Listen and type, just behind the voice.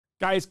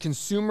Guys,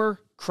 consumer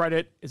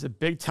credit is a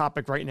big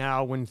topic right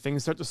now. When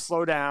things start to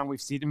slow down, we've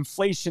seen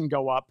inflation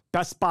go up.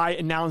 Best Buy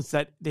announced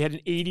that they had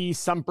an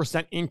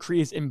 80-some%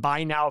 increase in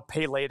buy now,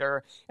 pay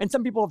later. And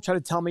some people have tried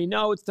to tell me,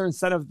 no, it's their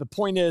incentive. The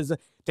point is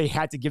they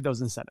had to give those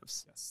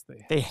incentives. Yes,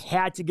 they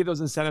had to give those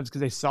incentives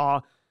because they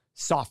saw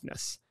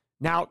softness.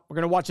 Now, we're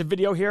going to watch a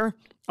video here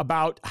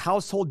about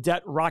household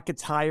debt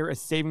rockets higher as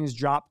savings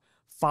drop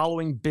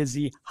following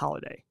busy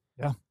holiday.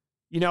 Yeah.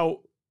 You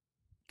know,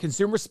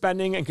 consumer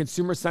spending and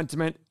consumer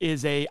sentiment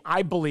is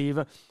I believe,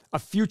 a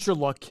future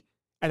look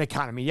at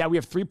economy. Yeah, we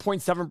have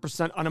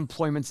 3.7%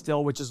 unemployment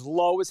still, which is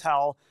low as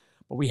hell,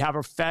 but we have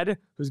a Fed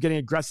who's getting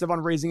aggressive on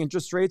raising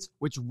interest rates,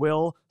 which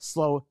will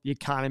slow the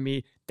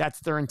economy.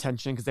 That's their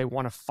intention because they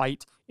want to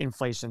fight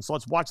inflation. So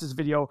let's watch this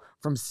video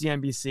from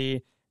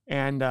CNBC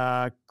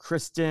and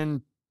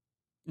Kristen.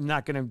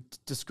 Not going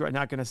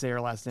to say her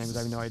last name because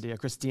I have no idea.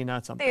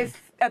 Christina something. They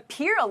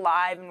appear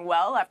alive and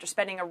well after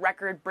spending a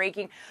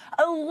record-breaking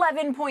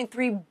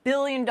 $11.3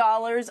 billion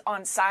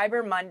on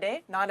Cyber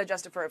Monday, not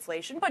adjusted for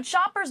inflation. But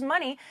shoppers'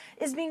 money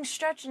is being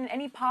stretched in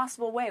any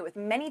possible way, with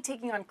many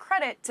taking on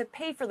credit to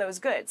pay for those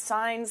goods.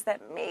 Signs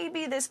that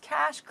maybe this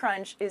cash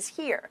crunch is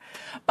here.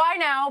 Buy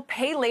now,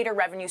 pay later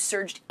revenue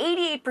surged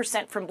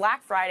 88% from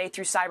Black Friday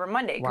through Cyber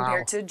Monday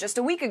compared to just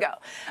a week ago.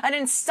 An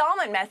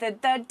installment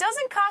method that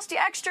doesn't cost you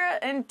extra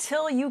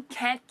until you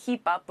can't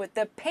keep up with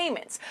the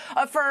payments.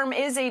 Affirm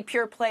is a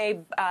pure play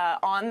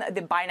on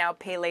the buy now,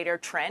 pay later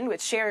trend,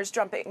 with shares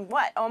jumping,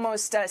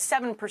 almost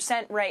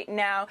 7% right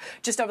now,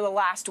 just over the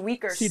last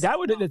week or so.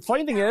 The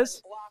funny thing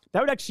is,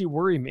 that would actually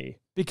worry me.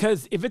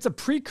 Because if it's a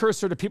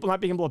precursor to people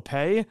not being able to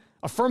pay,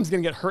 Affirm's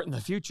going to get hurt in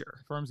the future.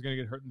 Affirm's going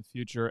to get hurt in the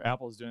future.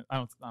 Apple's doing. I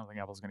don't think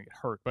Apple's going to get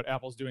hurt, but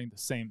Apple's doing the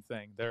same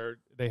thing.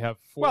 They have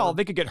four. Well,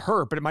 they could get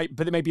hurt, but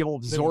they may be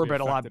able to absorb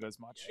it a lot. As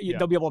much.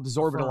 They'll be able to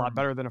absorb it a lot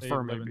better than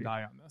Affirm. They live and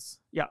die on this.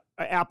 Yeah,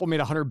 Apple made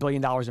 $100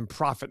 billion in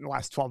profit in the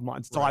last 12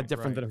 months. It's a lot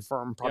different than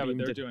Affirm. Probably. Yeah,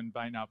 but they're doing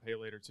buy now, pay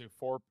later too.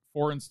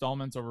 Four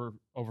installments over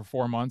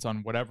 4 months on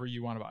whatever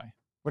you want to buy.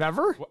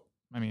 Whatever.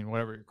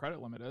 Whatever your credit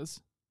limit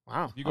is.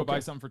 Wow. If you go buy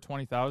something for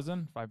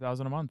 $20,000,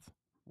 $5,000 a month.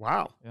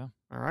 Wow. Yeah.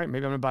 All right.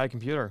 Maybe I'm going to buy a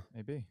computer.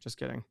 Maybe. Just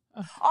kidding.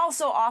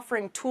 Also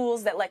offering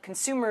tools that let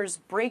consumers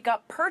break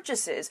up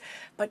purchases,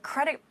 but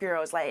credit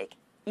bureaus like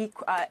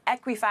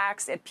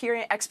Equifax,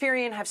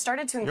 Experian have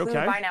started to include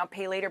buy now,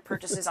 pay later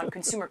purchases on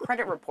consumer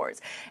credit reports.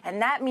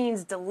 And that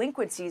means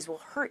delinquencies will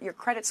hurt your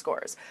credit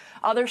scores.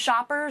 Other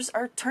shoppers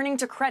are turning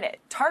to credit.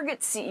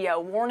 Target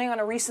CEO warning on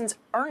a recent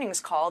earnings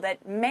call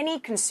that many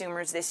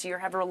consumers this year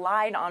have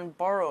relied on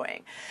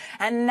borrowing.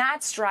 And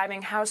that's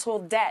driving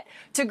household debt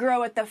to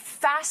grow at the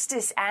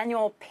fastest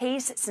annual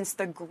pace since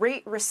the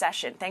Great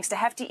Recession, thanks to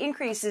hefty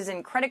increases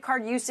in credit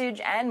card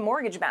usage and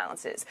mortgage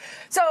balances.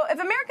 So if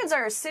Americans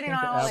are sitting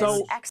on all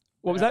this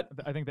what was that?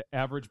 I think the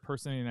average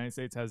person in the United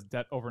States has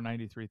debt over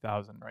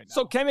 $93,000 right now.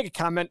 So can I make a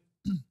comment?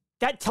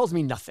 That tells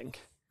me nothing.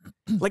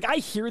 Like, I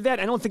hear that,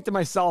 I don't think to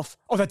myself,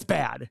 oh, that's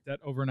bad. Debt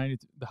over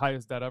 90, the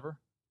highest debt ever?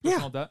 Yeah.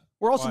 Personal debt?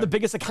 We're also the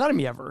biggest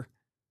economy ever.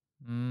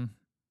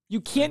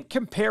 You can't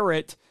compare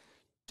it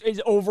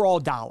as overall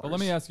dollars. But let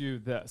me ask you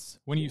this.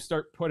 When you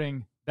start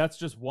putting, that's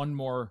just one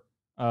more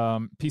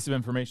piece of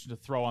information to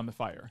throw on the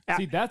fire.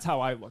 See, that's how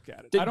I look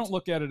at it. I don't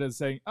look at it as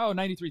saying, oh,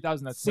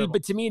 93,000, that's terrible.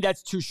 But to me,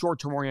 that's too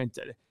short-term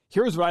oriented.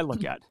 Here's what I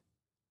look at.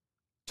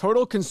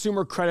 Total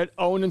consumer credit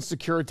owned and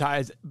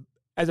securitized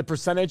as a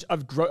percentage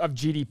of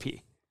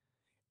GDP.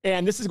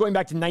 And this is going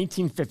back to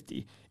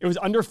 1950. It was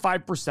under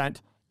 5%, and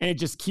it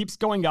just keeps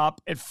going up.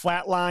 It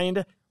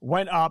flatlined,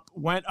 went up,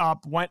 went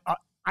up, went up.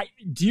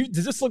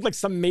 Does this look like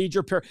some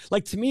major pair?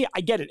 Like, to me, I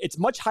get it. It's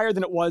much higher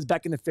than it was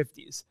back in the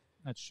 50s.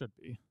 That should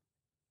be.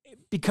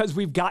 Because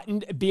we've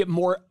gotten to be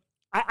more,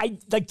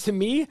 to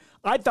me,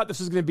 I thought this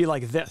was going to be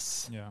like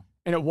this. Yeah.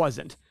 And it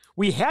wasn't.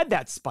 We had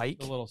that spike.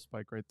 A little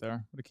spike right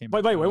there.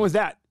 Wait, when was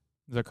that?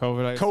 Is that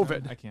COVID?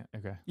 COVID. I can't.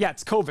 Okay. Yeah,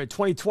 it's COVID,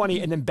 2020,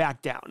 and then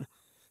back down.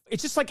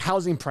 It's just like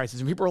housing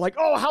prices. And people are like,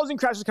 oh, housing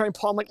crash is coming,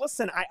 Paul. I'm like,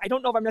 listen, I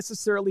don't know if I'm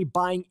necessarily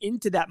buying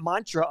into that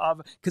mantra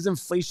of, because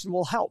inflation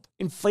will help.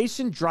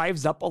 Inflation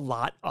drives up a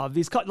lot of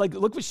these cuts. Like,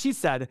 look what she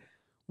said.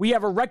 We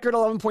have a record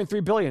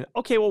 11.3 billion.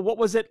 Okay, well, what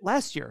was it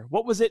last year?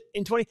 What was it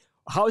in 20?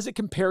 How is it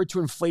compared to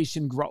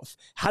inflation growth?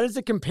 How does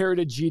it compare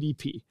to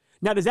GDP?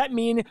 Now, does that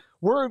mean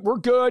we're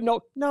good?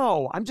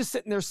 No, I'm just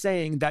sitting there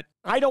saying that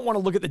I don't want to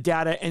look at the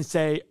data and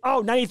say,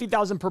 oh,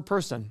 93,000 per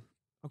person.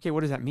 Okay,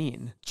 what does that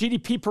mean?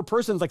 GDP per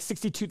person is like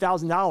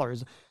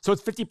 $62,000. So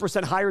it's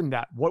 50% higher than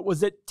that. What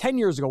was it 10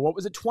 years ago? What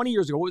was it 20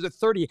 years ago? What was it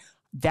 30?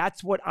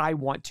 That's what I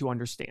want to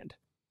understand.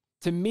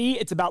 To me,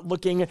 it's about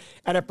looking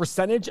at a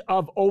percentage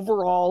of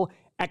overall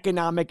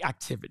economic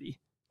activity.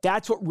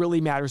 That's what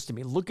really matters to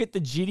me. Look at the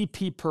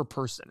GDP per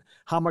person.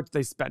 How much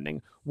they're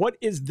spending. What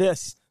is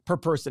this per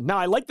person? Now,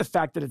 I like the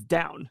fact that it's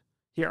down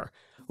here.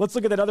 Let's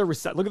look at that other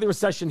recession. Look at the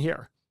recession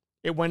here.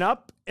 It went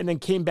up and then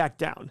came back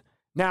down.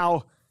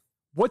 Now,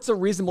 what's a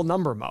reasonable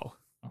number, Mo?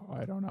 Oh,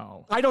 I don't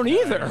know. I don't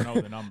either. I don't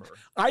know the number.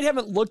 I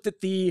haven't looked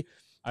at the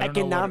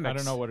economics. I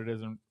don't know what it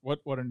is and what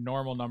a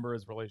normal number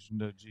is in relation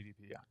to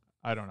GDP.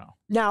 I don't know.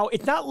 Now,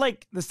 it's not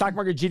like the stock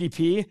market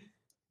GDP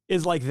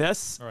is like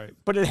this, right,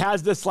 but it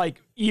has this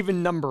like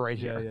even number right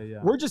here. Yeah.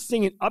 We're just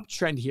seeing an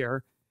uptrend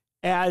here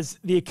as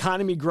the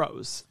economy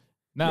grows.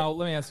 Now,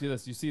 let me ask you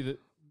this. You see that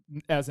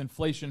as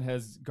inflation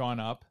has gone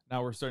up,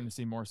 now we're starting to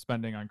see more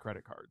spending on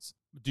credit cards.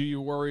 Do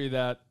you worry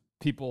that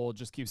people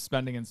just keep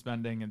spending and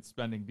spending and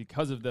spending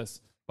because of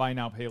this buy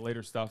now, pay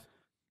later stuff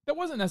that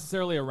wasn't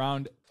necessarily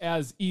around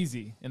as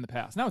easy in the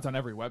past? Now it's on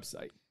every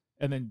website,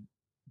 and then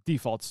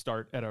defaults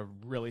start at a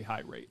really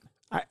high rate.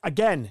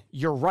 Again,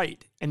 you're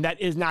right, and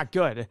that is not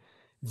good.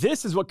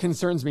 This is what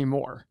concerns me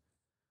more.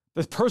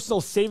 The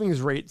personal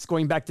savings rates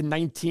going back to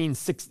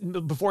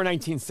before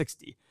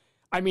 1960.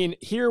 I mean,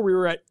 here we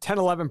were at 10,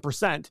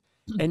 11%,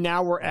 and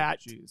now we're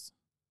at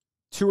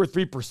 2 or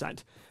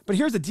 3%. But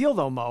here's the deal,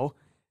 though, Mo.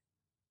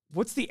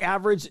 What's the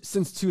average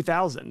since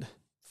 2000?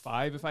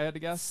 5, if I had to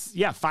guess.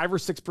 Yeah, 5 or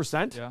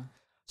 6%. Yeah.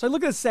 So I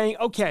look at it saying,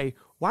 okay,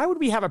 why would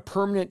we have a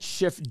permanent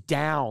shift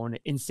down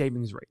in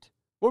savings rate?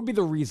 What would be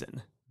the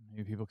reason?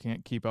 Maybe people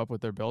can't keep up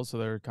with their bills, so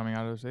they're coming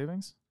out of their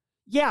savings?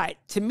 Yeah,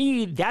 to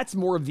me, that's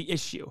more of the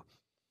issue.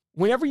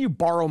 Whenever you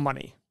borrow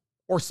money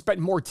or spend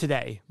more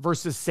today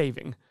versus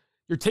saving,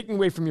 you're taking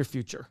away from your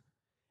future.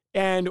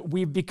 And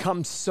we've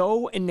become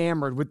so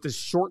enamored with this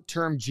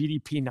short-term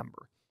GDP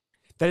number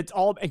that it's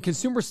all, and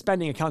consumer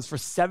spending accounts for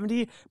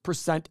 70%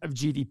 of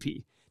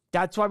GDP.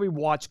 That's why we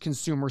watch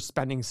consumer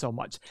spending so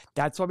much.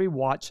 That's why we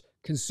watch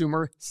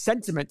consumer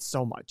sentiment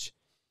so much.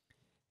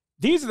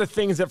 These are the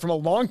things that from a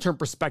long-term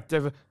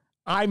perspective,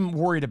 I'm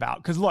worried about.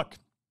 Because look,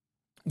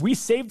 we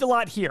saved a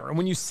lot here. And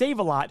when you save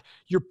a lot,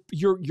 you're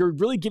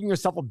really giving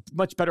yourself a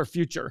much better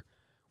future.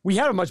 We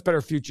have a much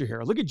better future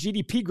here. Look at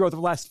GDP growth over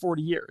the last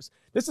 40 years.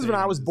 This is when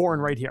I was born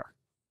right here.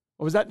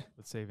 What was that?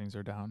 But savings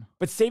are down.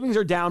 But savings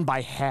are down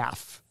by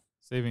half.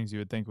 Savings you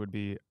would think would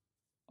be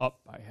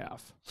up by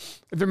half.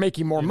 If they're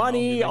making more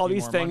money, all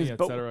these things. Money,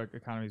 et cetera,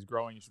 economy is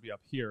growing, you should be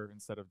up here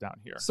instead of down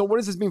here. So what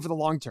does this mean for the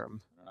long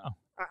term? I don't know.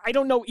 I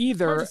don't know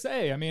either. Hard to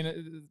say. I mean,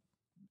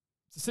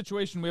 it's a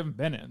situation we haven't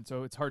been in,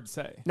 so it's hard to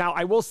say. Now,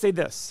 I will say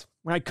this.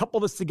 When I couple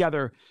this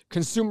together,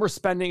 consumer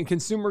spending,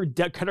 consumer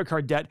debt, credit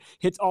card debt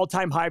hits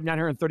all-time high of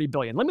 $930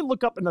 billion. Let me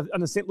look up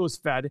on the St. Louis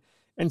Fed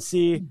and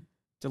see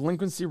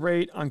delinquency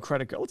rate on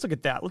credit cards. Let's look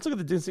at that. Let's look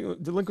at the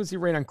delinquency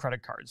rate on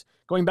credit cards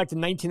going back to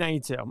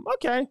 1992.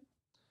 Okay.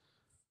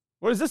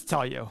 What does this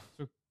tell you?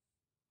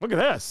 Look at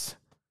this.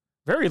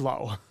 Very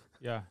low.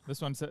 Yeah,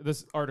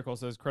 this article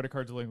says credit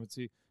card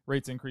delinquency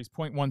rates increased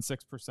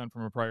 0.16%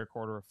 from a prior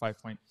quarter of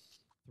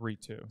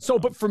 5.32. So,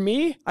 but for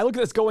me, I look at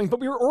this going, but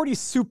we were already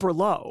super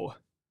low.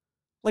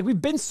 Like we've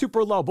been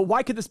super low, but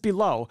why could this be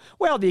low?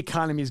 Well, the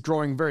economy is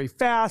growing very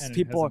fast. And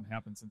people hasn't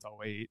happened since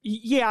 2008.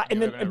 Yeah,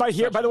 and by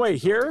the way,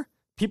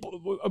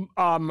 people,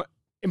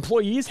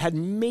 employees had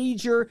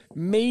major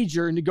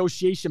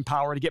negotiation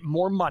power to get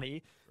more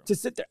money to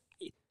sit there.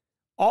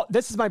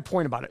 This is my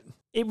point about it.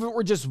 If it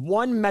were just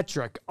one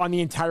metric on the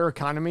entire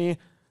economy,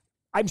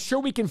 I'm sure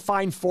we can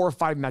find 4 or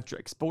 5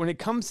 metrics. But when it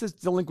comes to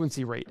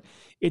delinquency rate,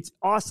 it's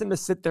awesome to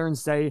sit there and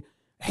say,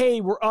 hey,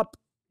 we're up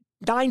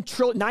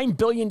 $9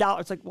 billion.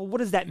 It's like, well, what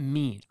does that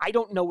mean? I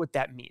don't know what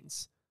that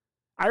means.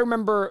 I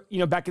remember,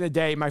 back in the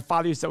day, my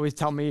father used to always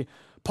tell me,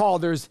 Paul,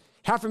 there's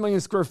 500,000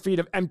 square feet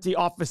of empty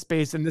office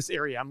space in this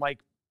area. I'm like,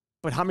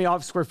 but how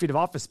many square feet of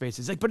office space?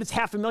 He's like, but it's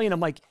 500,000. I'm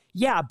like,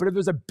 yeah, but if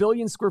there's 1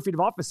 billion square feet of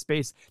office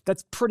space,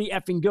 that's pretty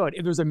effing good.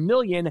 If there's 1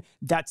 million,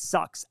 that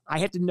sucks. I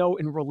have to know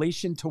in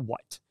relation to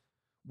what?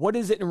 What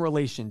is it in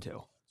relation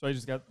to? So I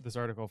just got this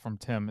article from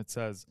Tim. It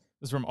says,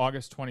 this is from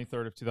August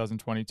 23rd of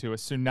 2022, a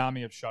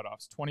tsunami of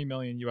shutoffs. 20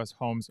 million U.S.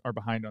 homes are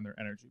behind on their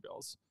energy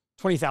bills.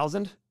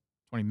 20,000?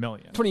 20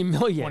 million. 20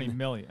 million. 20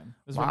 million.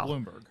 This is wow.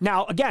 from Bloomberg.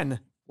 Now, again,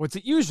 what's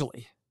it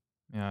usually?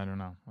 Yeah, I don't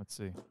know. Let's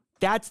see.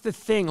 That's the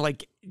thing.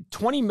 Like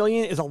 20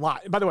 million is a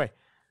lot. By the way,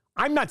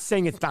 I'm not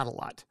saying it's not a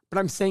lot, but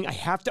I'm saying I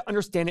have to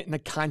understand it in the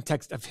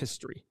context of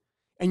history.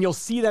 And you'll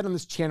see that on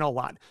this channel a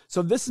lot.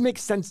 So this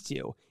makes sense to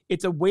you.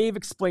 It's a way of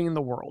explaining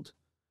the world.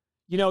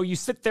 You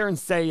sit there and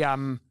say,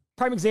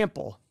 prime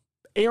example,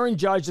 Aaron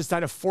Judge just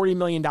signed a $40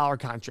 million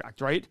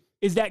contract, right?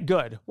 Is that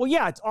good? Well,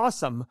 yeah, it's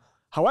awesome.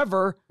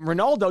 However,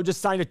 Ronaldo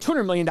just signed a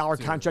 $200 million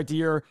contract a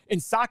year in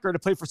soccer to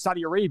play for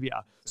Saudi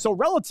Arabia. So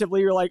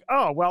relatively, you're like,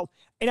 oh, well,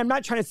 and I'm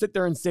not trying to sit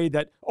there and say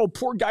that, oh,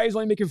 poor guy is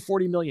only making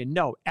 40 million.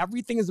 No,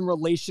 everything is in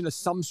relation to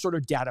some sort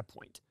of data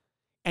point.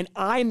 And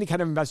I'm the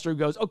kind of investor who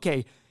goes,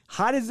 okay,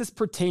 how does this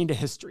pertain to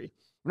history?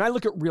 When I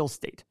look at real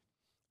estate,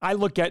 I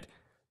look at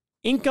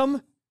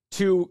income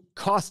to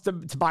cost to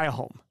buy a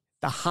home.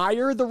 The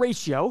higher the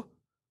ratio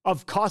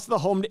of cost of the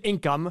home to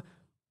income,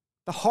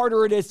 the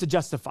harder it is to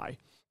justify.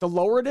 The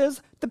lower it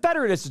is, the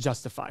better it is to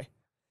justify.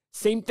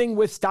 Same thing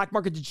with stock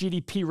market to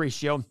GDP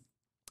ratio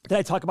that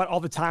I talk about all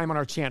the time on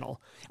our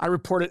channel. I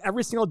report it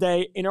every single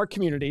day in our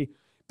community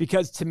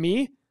because to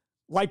me,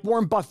 like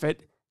Warren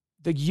Buffett,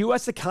 the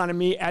U.S.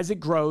 economy, as it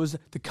grows,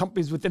 the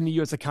companies within the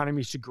U.S.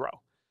 economy should grow.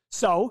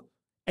 So,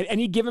 At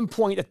any given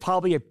point, that's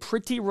probably a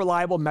pretty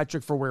reliable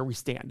metric for where we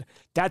stand.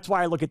 That's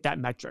why I look at that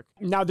metric.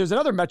 Now, there's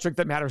another metric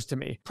that matters to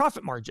me,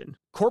 profit margin.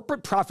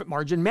 Corporate profit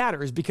margin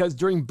matters because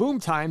during boom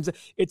times,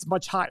 it's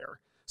much higher.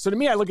 So to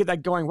me, I look at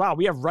that going, wow,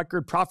 we have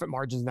record profit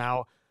margins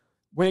now.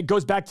 When it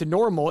goes back to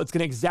normal, it's going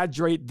to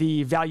exaggerate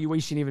the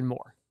valuation even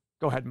more.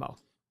 Go ahead, Mo.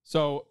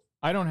 So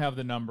I don't have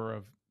the number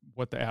of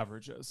what the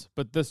average is,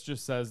 but this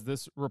just says,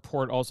 this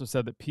report also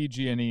said that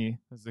PG&E,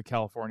 this is a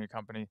California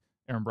company,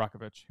 Aaron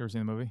Brockovich, you ever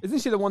seen the movie? Isn't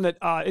she the one that,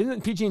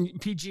 isn't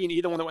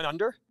PG&E the one that went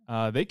under?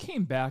 They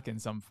came back in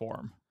some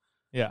form.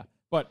 Yeah.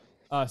 But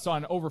saw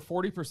an over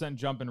 40%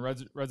 jump in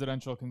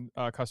residential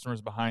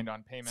customers behind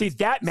on payments. See,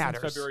 that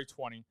matters. Since February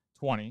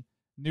 2020.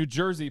 New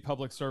Jersey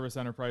Public Service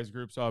Enterprise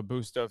Group saw a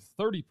boost of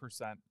 30%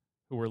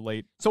 who were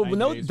late. So when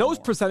those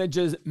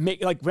percentages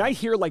make, like when I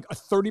hear like a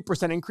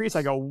 30% increase,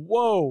 I go,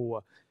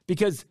 whoa,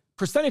 because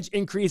percentage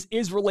increase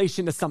is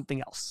relation to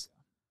something else.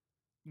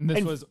 And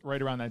this was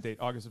right around that date,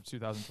 August of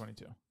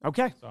 2022.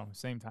 Okay. So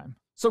same time.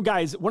 So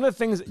guys, one of the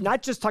things,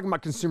 not just talking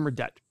about consumer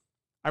debt,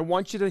 I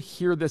want you to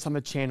hear this on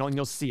the channel and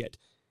you'll see it.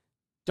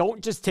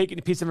 Don't just take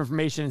a piece of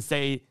information and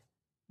say,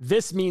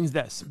 this means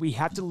this. We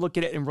have to look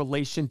at it in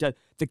relation to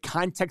the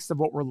context of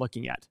what we're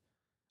looking at.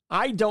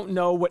 I don't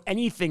know what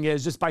anything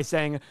is just by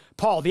saying,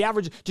 Paul,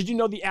 did you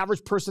know the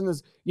average person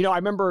is, I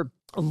remember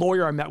a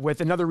lawyer I met with,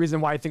 another reason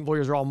why I think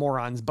lawyers are all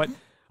morons, but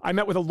I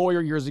met with a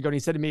lawyer years ago and he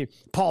said to me,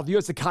 Paul, the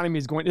U.S. economy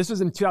is going, this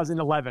was in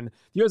 2011, the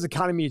U.S.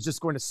 economy is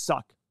just going to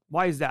suck.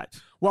 Why is that?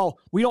 Well,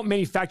 we don't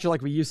manufacture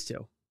like we used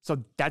to.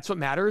 So that's what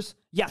matters?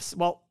 Yes.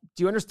 Well,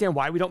 do you understand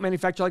why we don't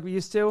manufacture like we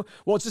used to?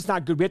 Well, it's just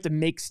not good. We have to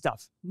make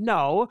stuff.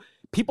 No,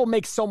 people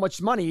make so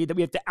much money that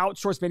we have to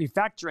outsource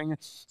manufacturing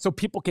so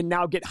people can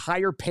now get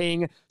higher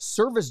paying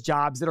service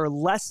jobs that are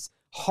less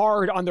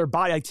hard on their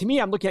body. Like to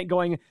me, I'm looking at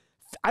going,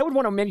 I would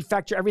want to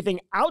manufacture everything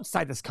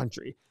outside this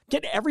country.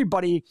 Get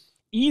everybody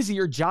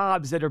easier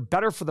jobs that are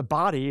better for the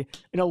body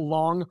in a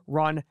long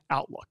run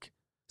outlook.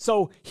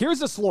 So here's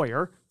this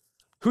lawyer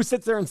who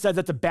sits there and says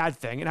that's a bad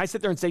thing. And I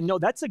sit there and say, no,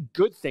 that's a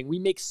good thing. We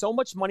make so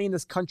much money in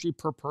this country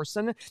per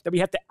person that we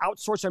have to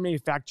outsource our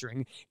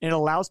manufacturing, and it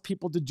allows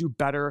people to do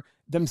better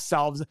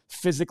themselves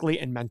physically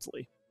and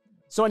mentally.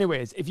 So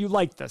anyways, if you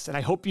like this, and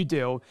I hope you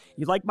do,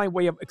 you like my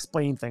way of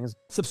explaining things,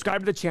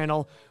 subscribe to the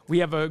channel. We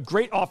have a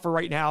great offer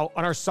right now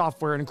on our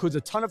software. It includes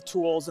a ton of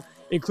tools. It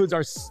includes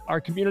our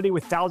community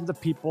with thousands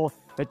of people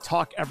that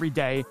talk every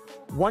day.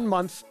 1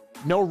 month,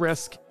 no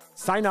risk.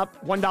 Sign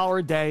up, $1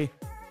 a day.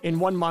 In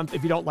 1 month,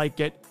 if you don't like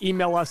it,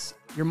 email us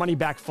your money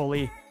back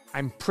fully.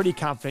 I'm pretty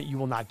confident you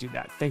will not do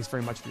that. Thanks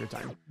very much for your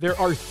time. There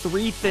are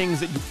 3 things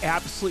that you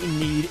absolutely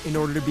need in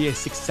order to be a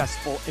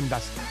successful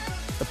investor: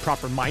 the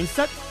proper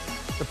mindset,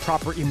 the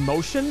proper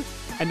emotion,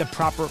 and the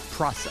proper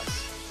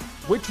process.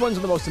 Which ones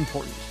are the most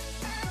important?